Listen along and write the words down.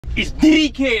It's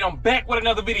DK and I'm back with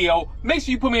another video. Make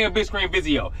sure you put me in a big screen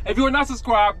video. If you are not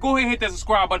subscribed, go ahead and hit that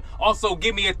subscribe button. Also,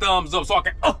 give me a thumbs up so I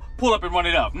can pull up and run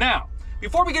it up. Now,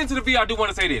 before we get into the video, I do want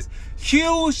to say this.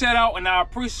 Huge shout out, and I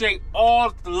appreciate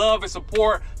all the love and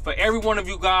support for every one of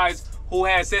you guys who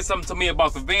has said something to me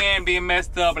about the van being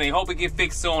messed up and they hope it get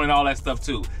fixed soon and all that stuff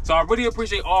too. So I really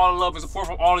appreciate all the love and support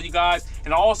from all of you guys.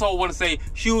 And I also want to say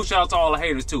huge shout out to all the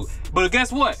haters too. But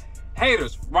guess what?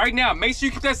 Haters, right now, make sure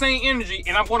you keep that same energy,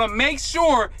 and I'm gonna make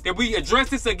sure that we address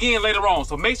this again later on.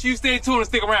 So make sure you stay tuned and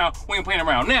stick around. We ain't playing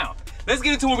around. Now, let's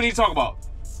get into what we need to talk about.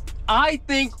 I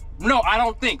know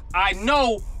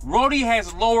Roadie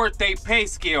has lowered their pay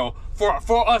scale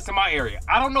for us in my area.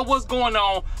 I don't know what's going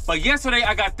on, but yesterday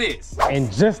I got this.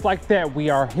 And just like that,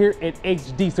 we are here at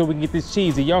HD so we can get this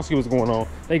cheese. And y'all see what's going on.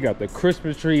 They got the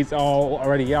Christmas trees all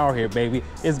already out here, baby.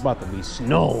 It's about to be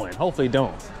snowing. Hopefully it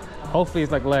don't. Hopefully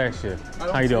it's like last year.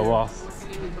 How you doing, boss?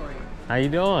 How you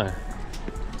doing?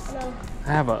 Hello. I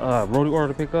have a Roadie order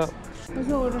to pick up. What's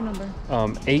the order number?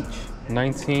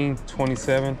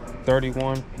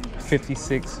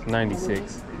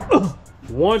 H1927315696.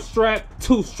 One strap,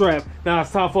 two strap. Now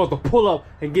it's time for us to pull up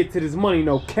and get to this money,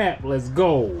 no cap. Let's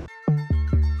go.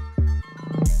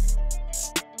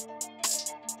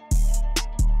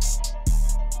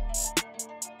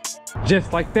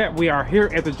 Just like that, we are here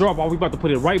at the drop off. We about to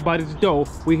put it right by this door.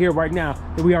 We here right now,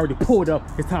 and we already pulled up.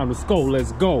 It's time to go.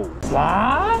 Let's go.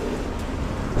 Slide.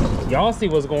 Y'all see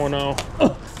what's going on.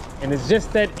 And it's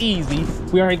just that easy.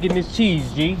 We already getting this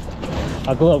cheese, G.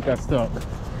 Our glove got stuck.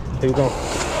 Here we go.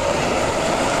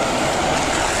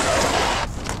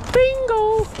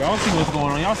 Bingo. Y'all see what's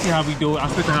going on. Y'all see how we do it. I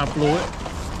stick to how fluid.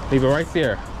 Leave it right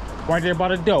there. Right there by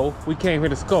the door. We came here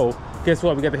to scope. Guess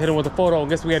what? We got to hit him with the photo, and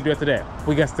guess what we got to do after that?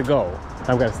 We got to go.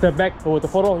 Now we got to step back, go with the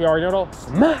photo. You already know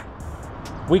though.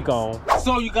 We gone.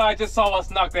 So you guys just saw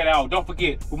us knock that out. Don't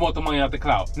forget, we want the money out the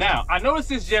cloud. Now, I noticed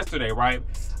this yesterday, right?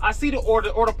 I see the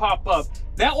order pop up.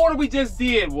 That order we just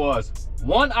did was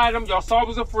one item. Y'all saw it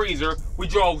was a freezer. We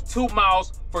drove 2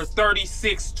 miles for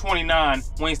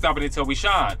 $36.29. We ain't stopping until we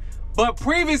shine. But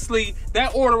previously,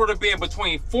 that order would have been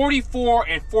between $44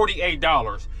 and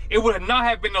 $48. It would not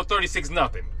have been no 36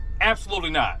 nothing. Absolutely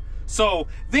not. So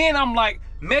then I'm like,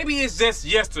 maybe it's just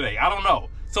yesterday. I don't know.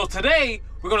 So today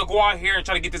we're gonna go out here and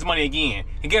try to get this money again.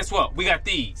 And guess what? We got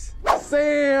these.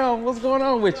 Sam, what's going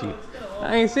on with you?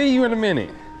 I ain't seen you in a minute.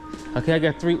 Okay, I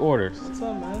got 3 orders. What's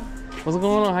up, man? What's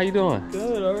going on? How you doing?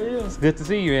 Good, how are you? It's good to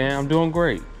see you, man. I'm doing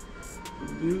great.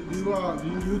 Do you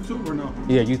YouTube or no?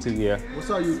 Yeah, YouTube, yeah. What's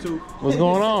up, YouTube? What's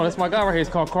going on? That's my guy right here. It's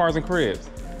called Cars and Cribs.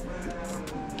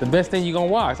 The best thing you gonna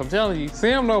watch, I'm telling you.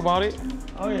 Sam know about it.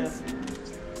 Oh, yeah.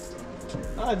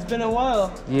 Oh, it's been a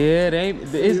while. Yeah, they ain't.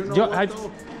 It's, you know what,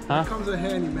 though? huh? It comes in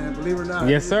handy, man. Believe it or not.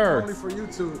 Yes, sir. It's only for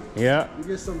YouTube. Yeah. You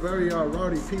get some very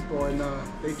rowdy people, and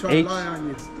they try to lie on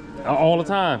you. All the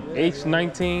time.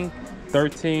 H19,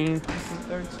 13,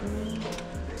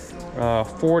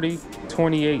 40,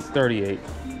 28, 38.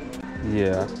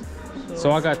 Yeah.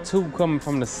 So I got 2 coming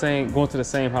from the same, going to the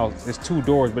same house. There's 2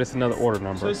 doors, but it's another order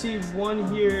number. So I see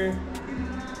one here.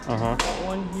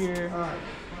 One here.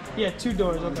 Yeah, 2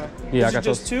 doors. Okay. Yeah, I got got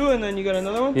just those. 2, and then you got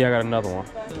another one. Yeah, I got another one.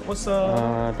 What's the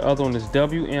other one is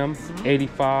WM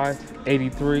 85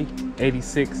 83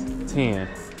 86 10.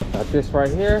 Got this right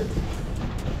here.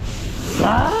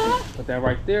 Put that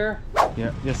right there.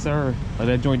 Yeah, yes sir. Let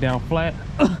that joint down flat.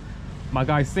 My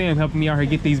guy Sam helping me out here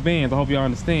get these bands. I hope y'all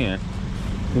understand.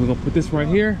 Then we're gonna put this right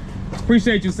here.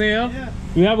 Appreciate you, Sam. Yeah.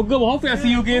 You have a good one. Hopefully I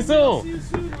see you again soon. See you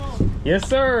soon, yes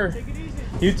sir. Take it easy.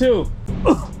 You too.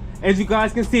 As you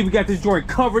guys can see, we got this joint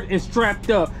covered and strapped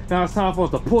up. Now it's time for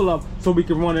us to pull up so we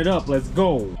can run it up. Let's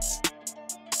go.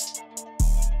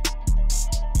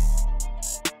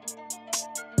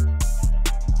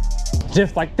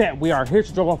 Just like that, we are here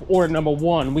to drop off order number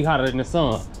 1. We hotter than the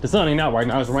sun. The sun ain't out right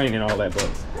now, it's raining and all that, but.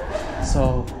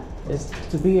 So, it's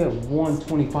to be at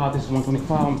 125, this is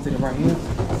 125, I'm gonna sit it right here.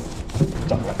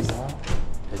 Jump right side.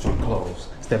 That joint closed.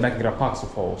 Step back and get our pockets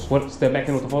full. Step back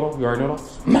in with the photo, you already know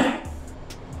that?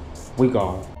 We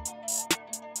gone.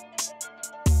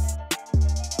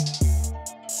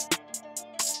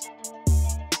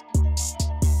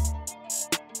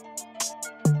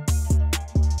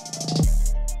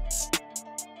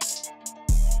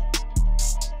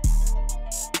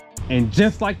 And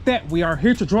just like that, we are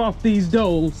here to draw off these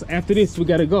doughs. After this, we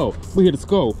gotta go. We here to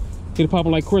go. Get it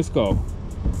popping like Crisco.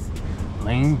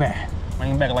 Lean back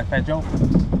like Fat Joe.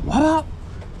 What up?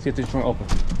 See if this joint open.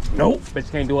 Nope, bet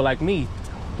you can't do it like me.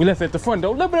 We left it at the front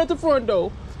door. Left it at the front door.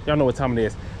 Y'all know what time it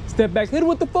is. Step back, hit it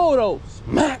with the photos.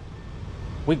 Mac.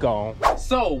 we gone.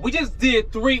 So we just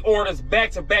did 3 orders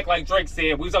back to back, like Drake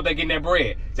said. We was up there getting that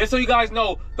bread. Just so you guys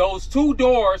know, those 2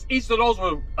 doors, each of those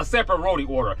were a separate Roadie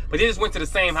order, but they just went to the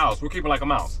same house. We're keeping like a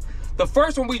mouse. The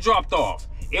first one we dropped off,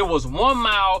 it was 1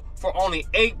 mile for only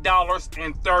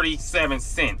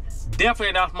 $8.37. Definitely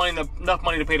enough money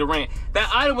to pay the rent. That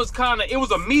item was it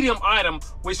was a medium item,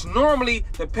 which normally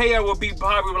the payout would be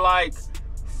probably like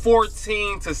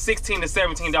 $14 to $16 to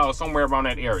 $17, somewhere around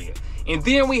that area. And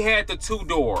then we had the 2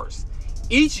 doors.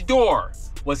 Each door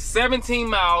was 17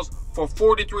 miles for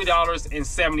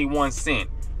 $43.71.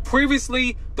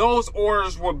 Previously, those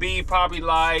orders would be probably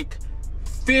like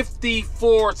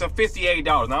 $54 to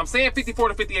 $58. Now I'm saying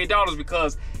 $54 to $58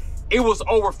 because it was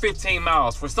over 15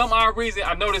 miles. For some odd reason,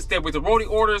 I noticed that with the Roadie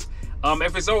orders,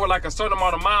 if it's over like a certain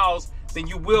amount of miles, then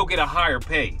you will get a higher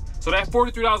pay. So that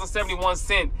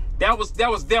 $43.71, that was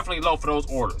definitely low for those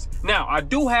orders. Now, I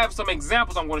do have some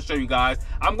examples I'm going to show you guys.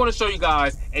 I'm going to show you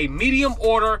guys a medium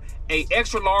order, a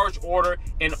extra large order,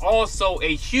 and also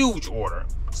a huge order.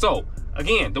 So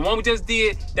again, the one we just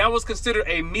did, that was considered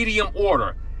a medium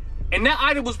order. And that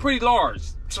item was pretty large.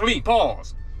 To me,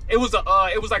 pause. It was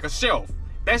like a shelf.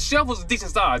 That shelf was a decent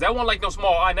size. That wasn't like no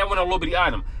small item. That wasn't a little bitty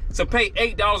item. To pay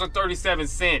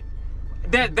 $8.37,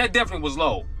 that definitely was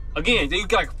low. Again, you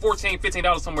got like $14,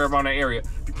 $15 somewhere around that area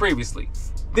previously.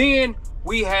 Then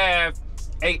we have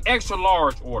a extra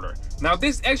large order. Now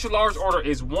this extra large order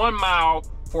is 1 mile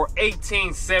for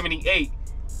 $18.78.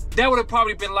 That would have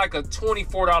probably been like a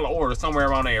 $24 order, somewhere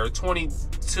around there,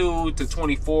 22 to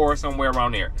 24, somewhere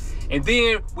around there. And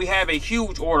then we have a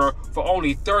huge order for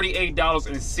only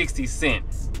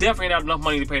 $38.60. Definitely not enough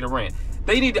money to pay the rent.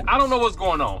 They need to, I don't know what's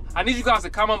going on. I need you guys to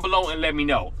comment below and let me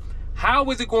know. How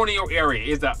is it going in your area?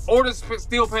 Is the order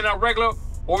still paying out regular,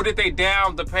 or did they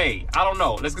down the pay? I don't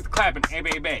know. Let's get the clapping. Hey,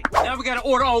 bang, bang. Now we got an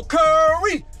order on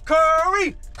curry.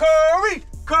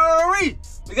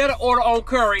 We got an order on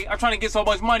curry. I'm trying to get so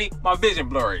much money, my vision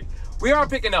blurry. We are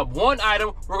picking up 1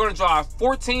 item. We're gonna drive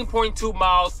 14.2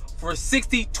 miles for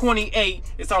 $60.28.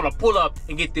 It's on to pull up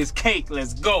and get this cake.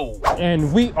 Let's go.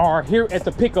 And we are here at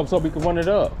the pickup so we can run it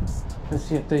up. Let's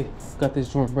see if they got this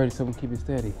joint ready so we can keep it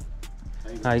steady.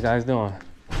 How you guys doing?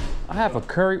 I have a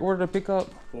curry order to pick up.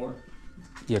 4?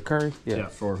 Yeah, curry. Yeah.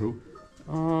 For who?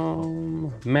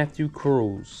 Matthew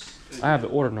Cruz. I have the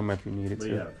order number if you need it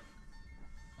too.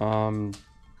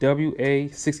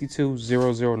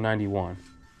 WA620091.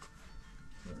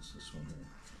 What's this one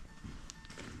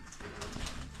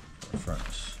here?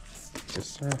 Furnace. Yes,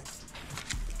 sir.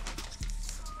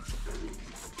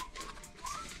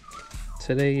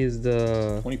 Today is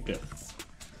the 25th.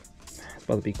 It's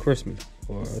about to be Christmas.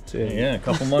 Yeah, a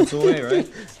couple months away, right?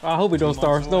 I hope it don't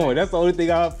start snowing. That's the only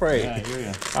thing I pray. Yeah, I hear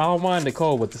you. I don't mind the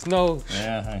cold, but the snow.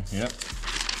 Yeah, yep.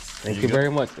 Thank you very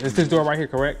much. Is this door right here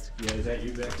correct? Yeah, is that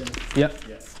you back there? Yep.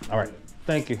 Yeah. All right.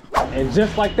 Thank you. And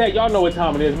just like that, y'all know what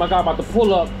time it is. My guy about to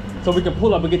pull up so we can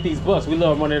pull up and get these busts. We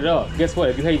love running it up. Guess what?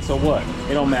 If you hate, so what?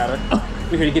 It don't matter.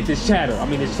 We're here to get this chatter. I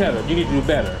mean, this cheddar. You need to do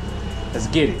better. Let's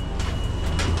get it.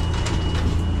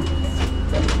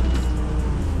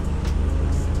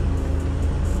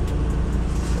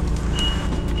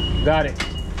 Got it.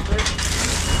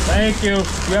 Thank you.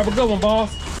 You have a good one,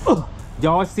 boss.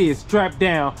 Y'all see it strapped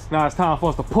down. Now it's time for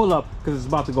us to pull up because it's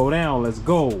about to go down. Let's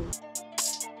go.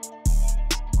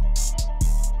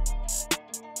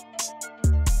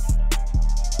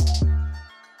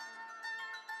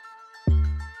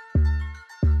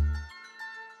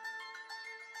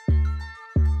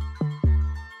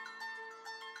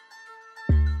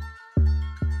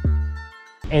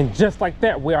 And just like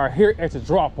that, we are here at the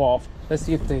drop-off. Let's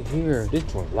see if they're here. This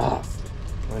joint locked.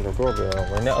 We're the doorbell.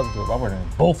 We're in the other door. We're in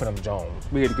both of them Jones.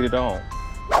 We here to get it on.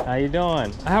 How you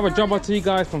doing? I have a drop-off to you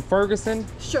guys from Ferguson.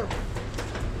 Sure.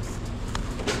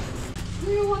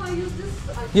 Do you want to use this?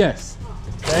 Yes. Oh.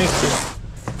 Thank you.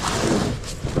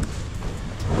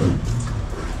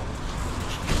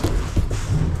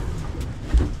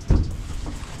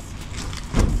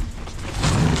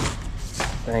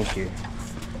 Thank you.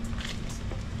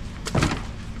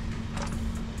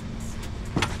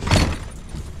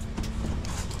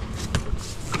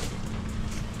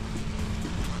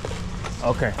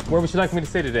 Okay, where would you like me to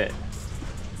sit it at?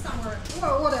 Somewhere,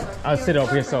 well, whatever. I'll sit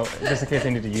over here so just in case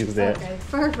I need to use that. Okay,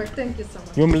 perfect. Thank you so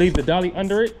much. You want me to leave the dolly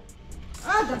under it?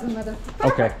 Doesn't matter.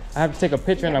 Okay, I have to take a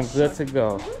picture and I'm good to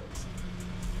go.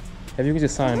 If you could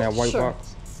just sign that white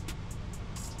box.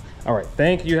 All right,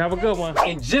 thank you. Have a good one.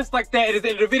 And just like that, it is the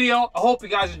end of the video. I hope you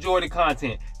guys enjoyed the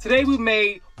content. Today we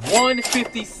made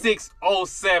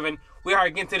 156.07, we are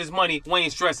getting to this money. We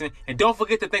ain't stressing. And don't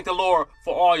forget to thank the Lord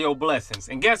for all your blessings.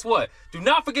 And guess what? Do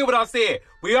not forget what I said.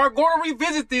 We are going to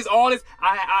revisit all this.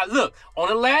 I look, on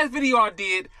the last video I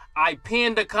did, I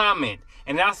pinned a comment.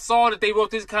 And I saw that they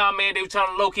wrote this comment. They were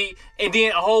trying to low-key. And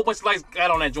then a whole bunch of likes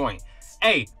got on that joint.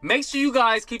 Hey, make sure you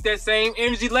guys keep that same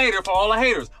energy later for all the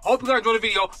haters. Hope you guys enjoyed the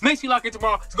video. Make sure you lock in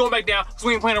tomorrow. It's going back down because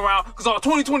we ain't playing around. Because all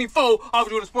 2024, I'll be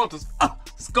doing the sponsors.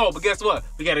 Let's go. But guess what?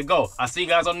 We got to go. I'll see you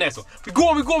guys on the next one. We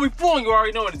going, we flowing. You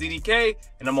already know it. It's ZDK,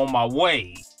 and I'm on my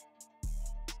way.